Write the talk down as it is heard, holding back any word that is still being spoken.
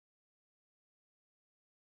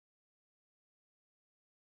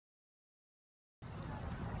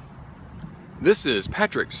This is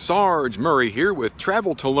Patrick Sarge Murray here with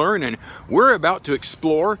Travel to Learn, and we're about to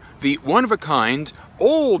explore the one-of-a-kind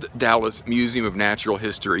old Dallas Museum of Natural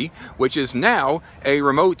History, which is now a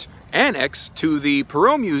remote annex to the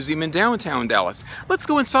Perot Museum in downtown Dallas. Let's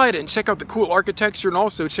go inside and check out the cool architecture and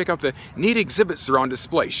also check out the neat exhibits that are on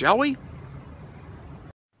display, shall we?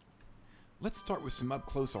 Let's start with some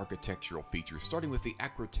up-close architectural features, starting with the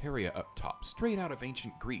acroteria up top, straight out of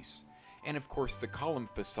ancient Greece. And of course the column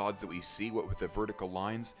facades that we see, what with the vertical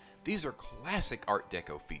lines, these are classic Art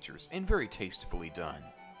Deco features and very tastefully done.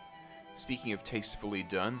 Speaking of tastefully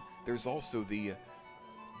done, there's also the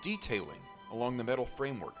detailing along the metal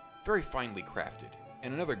framework, very finely crafted,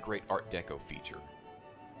 and another great Art Deco feature.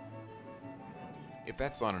 If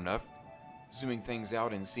that's not enough, zooming things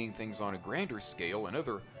out and seeing things on a grander scale,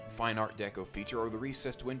 another fine Art Deco feature are the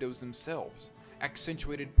recessed windows themselves,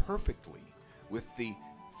 accentuated perfectly with the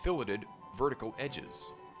filleted vertical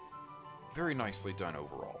edges. Very nicely done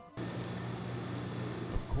overall.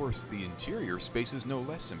 Of course, the interior space is no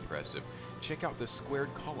less impressive. Check out the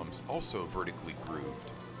squared columns, also vertically grooved.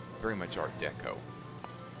 Very much Art Deco.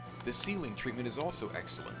 The ceiling treatment is also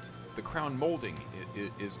excellent. The crown molding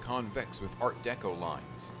is convex with Art Deco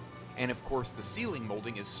lines. And of course, the ceiling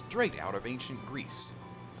molding is straight out of ancient Greece.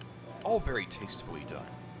 All very tastefully done.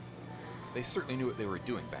 They certainly knew what they were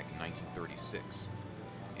doing back in 1936.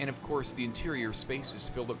 And of course, the interior space is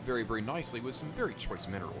filled up very, very nicely with some very choice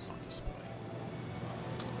minerals on display.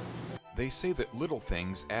 They say that little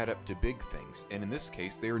things add up to big things, and in this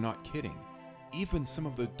case, they are not kidding. Even some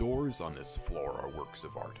of the doors on this floor are works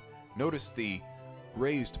of art. Notice the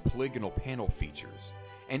raised polygonal panel features,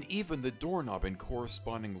 and even the doorknob and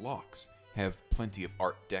corresponding locks have plenty of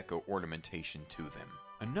Art Deco ornamentation to them.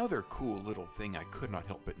 Another cool little thing I could not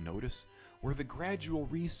help but notice were the gradual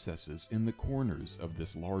recesses in the corners of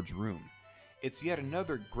this large room. It's yet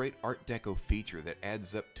another great Art Deco feature that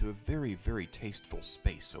adds up to a very, very tasteful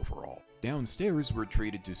space overall. Downstairs we're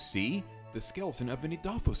treated to see the skeleton of an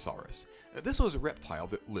Edaphosaurus. This was a reptile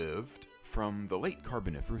that lived from the late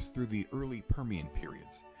Carboniferous through the early Permian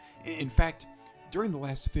periods. In fact, during the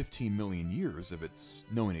last 15 million years of its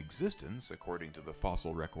known existence, according to the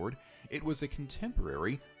fossil record, it was a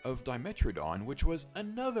contemporary of Dimetrodon, which was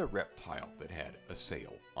another reptile that had a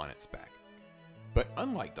sail on its back. But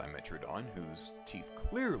unlike Dimetrodon, whose teeth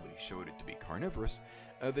clearly showed it to be carnivorous,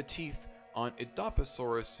 the teeth on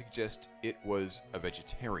Edaphosaurus suggest it was a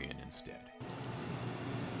vegetarian instead.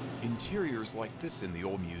 Interiors like this in the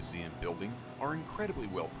old museum building are incredibly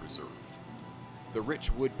well preserved. The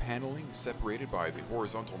rich wood paneling, separated by the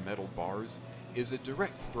horizontal metal bars, is a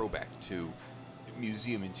direct throwback to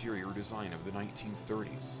museum interior design of the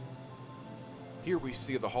 1930s. Here we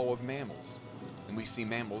see the Hall of Mammals, and we see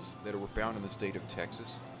mammals that were found in the state of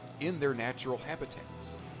Texas in their natural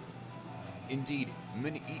habitats. Indeed,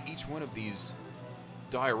 each one of these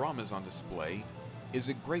dioramas on display is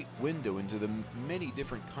a great window into the many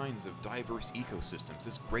different kinds of diverse ecosystems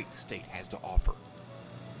this great state has to offer.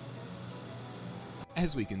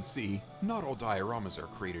 As we can see, not all dioramas are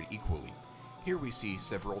created equally. Here we see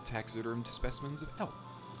several taxidermed specimens of elk.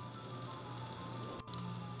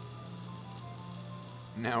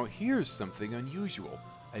 Now here's something unusual,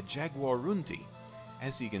 a jaguarundi.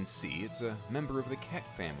 As you can see, it's a member of the cat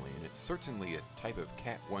family, and it's certainly a type of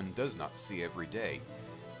cat one does not see every day,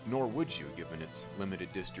 nor would you given its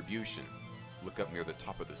limited distribution. Look up near the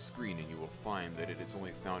top of the screen and you will find that it is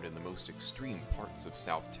only found in the most extreme parts of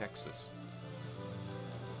South Texas.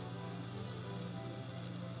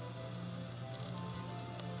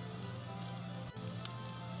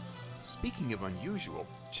 Speaking of unusual,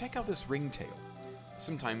 check out this ringtail,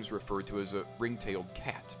 sometimes referred to as a ring-tailed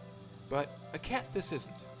cat. But a cat this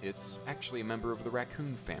isn't. It's actually a member of the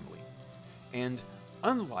raccoon family. And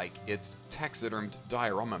unlike its taxidermed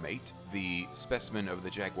diorama mate, the specimen of the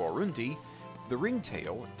jaguarundi, the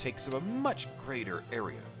ringtail takes up a much greater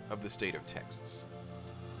area of the state of Texas.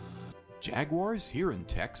 Jaguars here in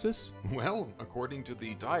Texas? Well, according to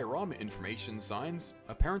the diorama information signs,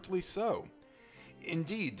 apparently so.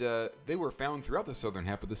 Indeed, they were found throughout the southern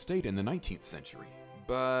half of the state in the 19th century,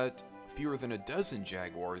 but fewer than a dozen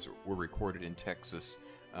jaguars were recorded in Texas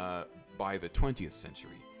by the 20th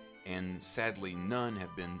century, and sadly none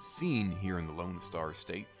have been seen here in the Lone Star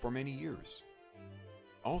State for many years.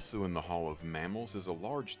 Also in the Hall of Mammals is a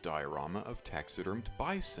large diorama of taxidermed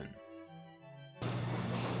bison.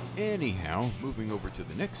 Anyhow, moving over to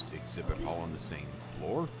the next exhibit hall on the same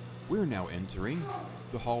floor, we're now entering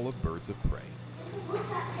the Hall of Birds of Prey.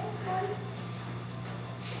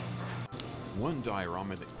 One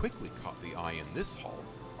diorama that quickly caught the eye in this hall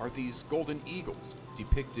are these golden eagles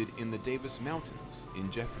depicted in the Davis Mountains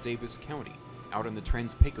in Jeff Davis County, out in the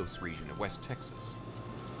Trans-Pecos region of West Texas.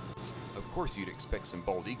 Of course, you'd expect some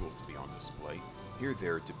bald eagles to be on display. Here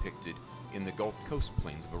they're depicted in the Gulf Coast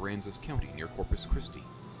plains of Aransas County near Corpus Christi.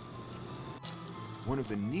 One of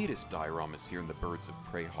the neatest dioramas here in the Birds of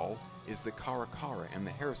Prey Hall is the caracara and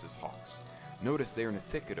the Harris's hawks. Notice they're in a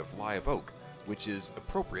thicket of live oak, which is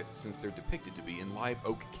appropriate since they're depicted to be in Live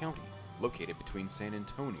Oak County, located between San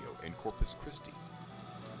Antonio and Corpus Christi.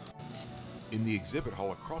 In the exhibit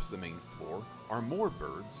hall across the main floor are more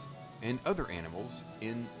birds and other animals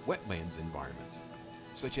in wetlands environments,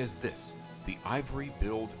 such as this, the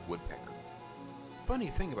ivory-billed woodpecker. Funny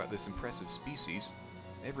thing about this impressive species,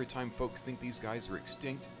 every time folks think these guys are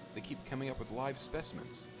extinct, they keep coming up with live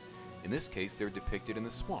specimens. In this case, they're depicted in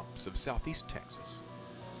the swamps of southeast Texas.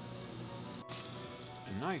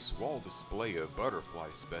 A nice wall display of butterfly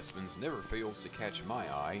specimens never fails to catch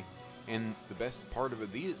my eye, and the best part of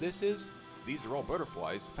this is, these are all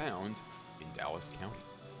butterflies found in Dallas County.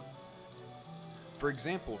 For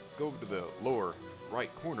example, go over to the lower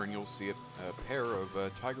right corner and you'll see a pair of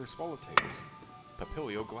tiger swallowtails,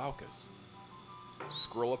 Papilio glaucus.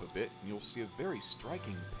 Scroll up a bit and you'll see a very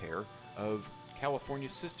striking pair of California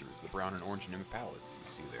sisters, the brown and orange nymphalids you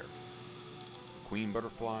see there. Queen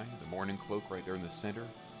butterfly, the mourning cloak right there in the center.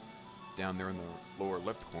 Down there in the lower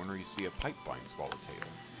left corner you see a pipevine swallowtail.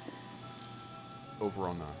 Over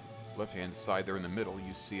on the left-hand side there in the middle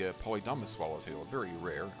you see a Polydamas swallowtail, very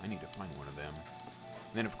rare. I need to find one of them.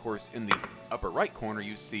 And then of course in the upper right corner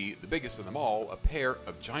you see the biggest of them all, a pair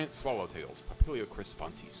of giant swallowtails, Papilio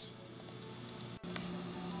crisfantes.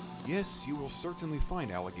 Yes, you will certainly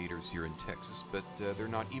find alligators here in Texas, but they're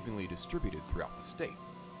not evenly distributed throughout the state.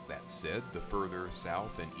 That said, the further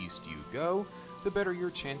south and east you go, the better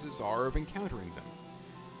your chances are of encountering them.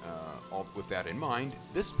 With that in mind,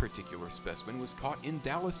 this particular specimen was caught in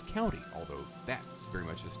Dallas County, although that's very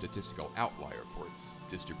much a statistical outlier for its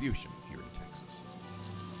distribution here in Texas.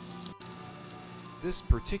 This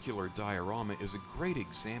particular diorama is a great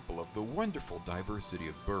example of the wonderful diversity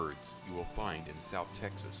of birds you will find in South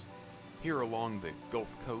Texas. Here along the Gulf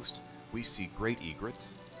Coast, we see great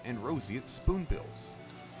egrets and roseate spoonbills.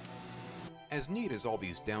 As neat as all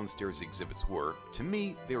these downstairs exhibits were, to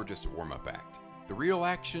me, they were just a warm-up act. The real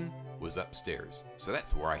action was upstairs, so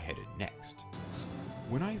that's where I headed next.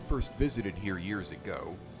 When I first visited here years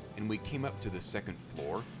ago, and we came up to the second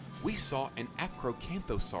floor, we saw an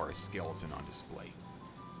Acrocanthosaurus skeleton on display.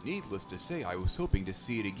 Needless to say, I was hoping to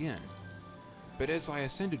see it again. But as I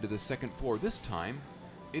ascended to the second floor this time,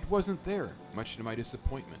 it wasn't there, much to my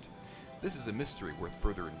disappointment. This is a mystery worth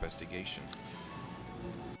further investigation.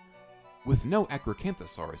 With no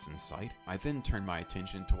Acrocanthosaurus in sight, I then turned my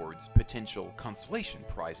attention towards potential consolation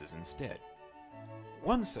prizes instead.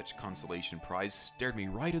 One such consolation prize stared me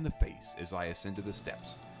right in the face as I ascended the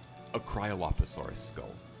steps, a Cryolophosaurus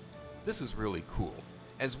skull. This is really cool,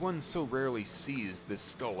 as one so rarely sees this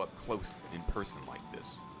skull up close in person like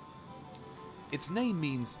this. Its name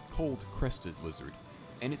means cold-crested lizard,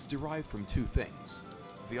 and it's derived from two things,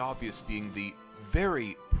 the obvious being the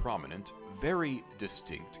very prominent, very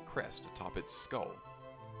distinct crest atop its skull.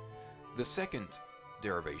 The second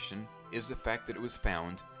derivation is the fact that it was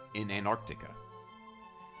found in Antarctica.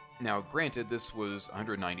 Now, granted, this was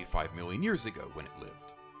 195 million years ago when it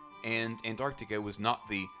lived, and Antarctica was not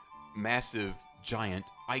the massive, giant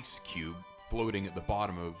ice cube floating at the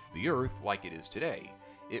bottom of the Earth like it is today.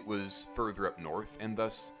 It was further up north, and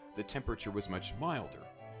thus the temperature was much milder.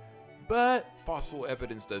 But fossil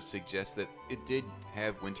evidence does suggest that it did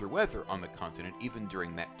have winter weather on the continent even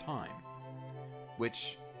during that time,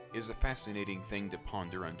 which is a fascinating thing to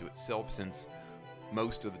ponder unto itself since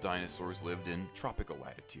most of the dinosaurs lived in tropical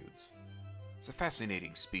latitudes. It's a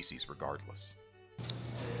fascinating species regardless.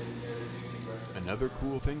 Another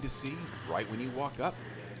cool thing to see, right when you walk up,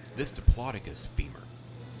 this Diplodocus femur.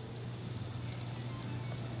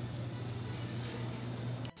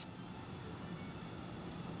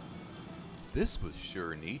 This was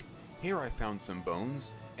sure neat. Here I found some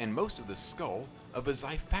bones, and most of the skull of a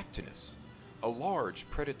Xiphactinus, a large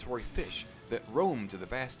predatory fish that roamed the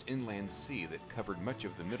vast inland sea that covered much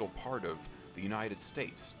of the middle part of the United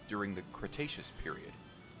States during the Cretaceous period.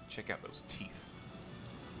 Check out those teeth.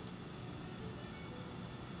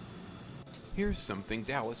 Here's something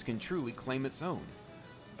Dallas can truly claim its own.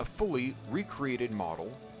 A fully recreated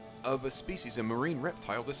model of a species of marine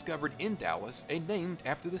reptile discovered in Dallas and named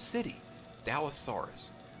after the city, Dallosaurus,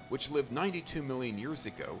 which lived 92 million years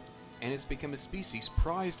ago and has become a species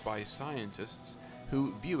prized by scientists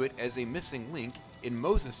who view it as a missing link in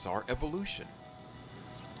mosasaur evolution.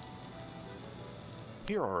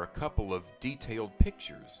 Here are a couple of detailed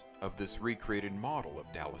pictures of this recreated model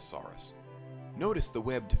of Dallosaurus. Notice the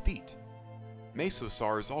webbed feet.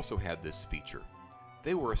 Mesosaurs also had this feature.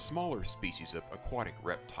 They were a smaller species of aquatic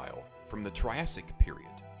reptile from the Triassic period.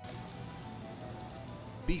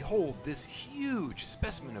 Behold this huge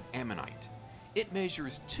specimen of ammonite. It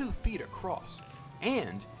measures 2 feet across,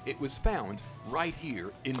 and it was found right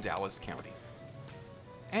here in Dallas County.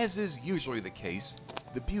 As is usually the case,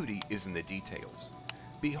 the beauty is in the details.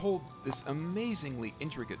 Behold this amazingly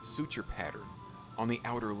intricate suture pattern on the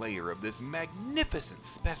outer layer of this magnificent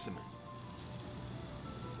specimen.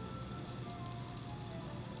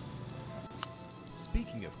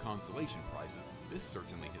 Speaking of consolation prizes, this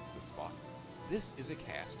certainly hits the spot. This is a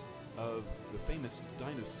cast of the famous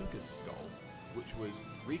Deinosuchus skull, which was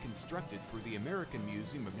reconstructed for the American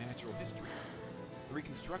Museum of Natural History. The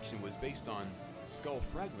reconstruction was based on skull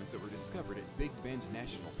fragments that were discovered at Big Bend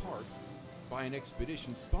National Park by an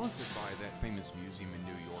expedition sponsored by that famous museum in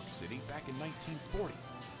New York City back in 1940.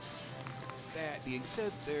 That being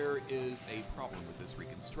said, there is a problem with this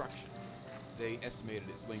reconstruction. They estimated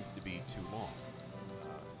its length to be too long.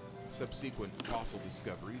 Subsequent fossil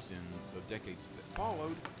discoveries in the decades that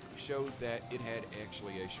followed showed that it had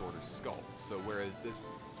actually a shorter skull. So whereas this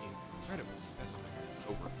incredible specimen is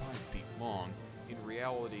over 5 feet long, in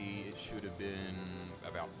reality it should have been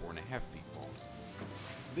about 4.5 feet long.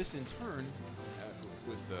 This in turn,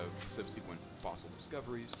 with the subsequent fossil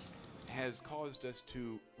discoveries, has caused us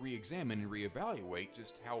to re-examine and reevaluate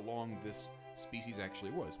just how long this species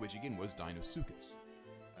actually was, which again was Deinosuchus.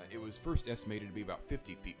 It was first estimated to be about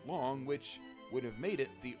 50 feet long, which would have made it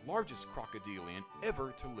the largest crocodilian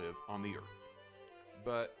ever to live on the Earth.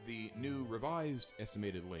 But the new revised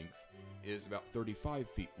estimated length is about 35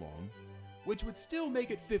 feet long, which would still make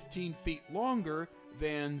it 15 feet longer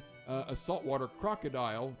than a saltwater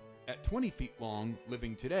crocodile at 20 feet long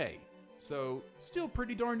living today. So, still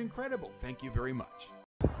pretty darn incredible. Thank you very much.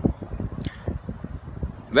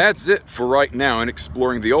 That's it for right now in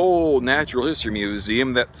exploring the old Natural History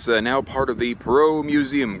Museum that's now part of the Perot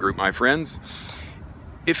Museum group, my friends.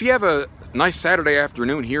 If you have a nice Saturday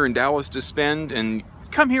afternoon here in Dallas to spend, and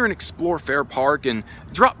come here and explore Fair Park and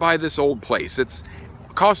drop by this old place. It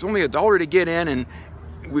costs only $1 to get in, and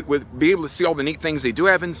with be able to see all the neat things they do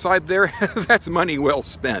have inside there, that's money well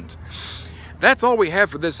spent. That's all we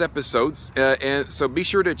have for this episode, and so be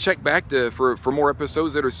sure to check back for more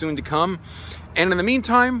episodes that are soon to come. And in the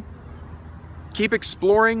meantime, keep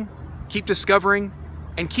exploring, keep discovering,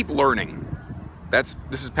 and keep learning. This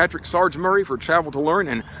is Patrick Sarge Murray for Travel to Learn,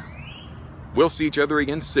 and we'll see each other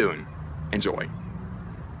again soon. Enjoy.